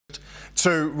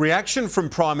To reaction from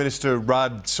Prime Minister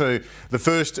Rudd to the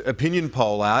first opinion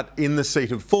poll out in the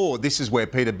seat of Forde. This is where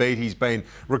Peter Beattie's been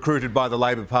recruited by the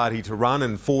Labor Party to run,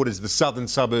 and Forde is the southern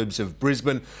suburbs of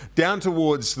Brisbane, down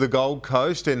towards the Gold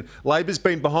Coast, and Labor's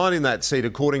been behind in that seat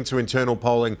according to internal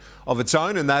polling of its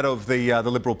own and that of the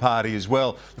Liberal Party as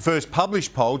well. The first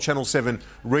published poll, Channel 7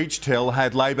 Reach Tell,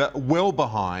 had Labor well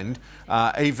behind,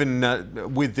 even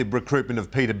with the recruitment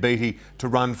of Peter Beattie to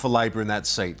run for Labor in that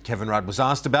seat. Kevin Rudd was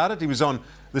asked about it. He was on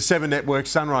the 7 Network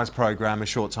Sunrise program a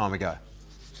short time ago.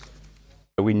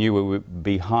 We knew we were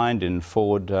behind in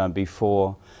Forde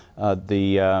before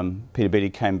Peter Beattie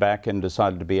came back and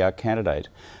decided to be our candidate.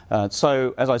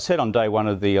 So, as I said on day one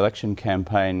of the election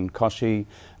campaign, Koshi,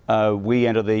 we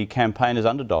enter the campaign as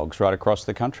underdogs right across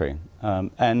the country.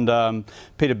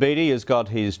 Peter Beattie has got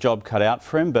his job cut out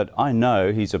for him, but I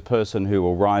know he's a person who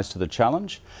will rise to the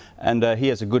challenge, and he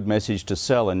has a good message to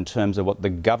sell in terms of what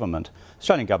the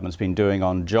Australian government's been doing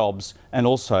on jobs and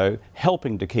also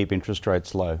helping to keep interest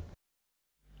rates low.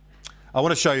 I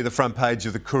want to show you the front page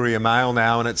of the Courier Mail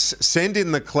now, and it's "Send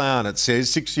in the clown." It says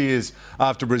 6 years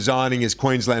after resigning as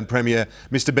Queensland Premier,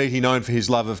 Mr. Beattie, known for his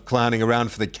love of clowning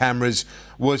around for the cameras,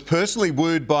 was personally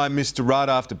wooed by Mr. Rudd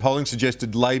after polling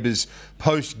suggested Labor's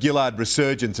post-Gillard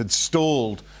resurgence had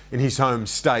stalled in his home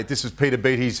state. This was Peter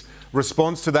Beattie's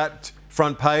response to that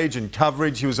front page and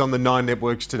coverage. He was on the 9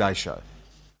 Network's Today Show.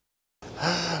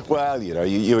 Well, you know,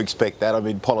 you expect that. I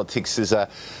mean, politics is a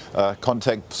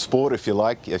contact sport, if you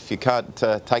like. If you can't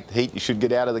take the heat, you should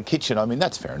get out of the kitchen. I mean,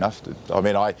 that's fair enough. I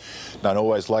mean, I don't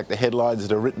always like the headlines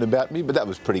that are written about me, but that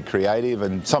was pretty creative,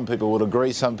 and some people would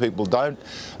agree, some people don't.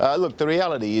 Look, the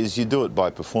reality is you do it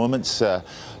by performance.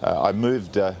 I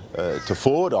moved to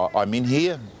Forde. I'm in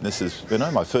here. This is, you know,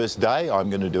 my first day.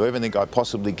 I'm going to do everything I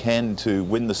possibly can to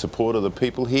win the support of the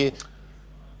people here.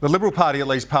 The Liberal Party, at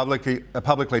least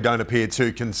publicly, don't appear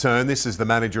too concerned. This is the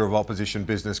manager of opposition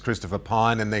business, Christopher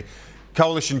Pyne, and the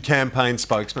coalition campaign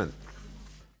spokesman.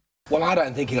 Well, I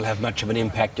don't think he'll have much of an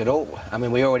impact at all. I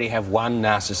mean, we already have one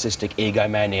narcissistic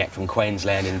egomaniac from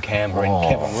Queensland in Canberra, in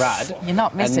Kevin Rudd. You're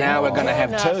not missing. And now we're going to have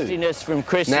two. Nastiness from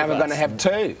Christopher. Now we're going to have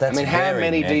two. That's, I mean, how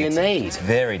many do you need? It's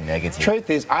very negative.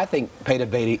 Truth is, I think Peter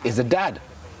Beattie is a dud.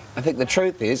 I think the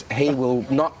truth is he will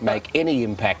not make any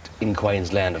impact in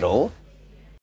Queensland at all.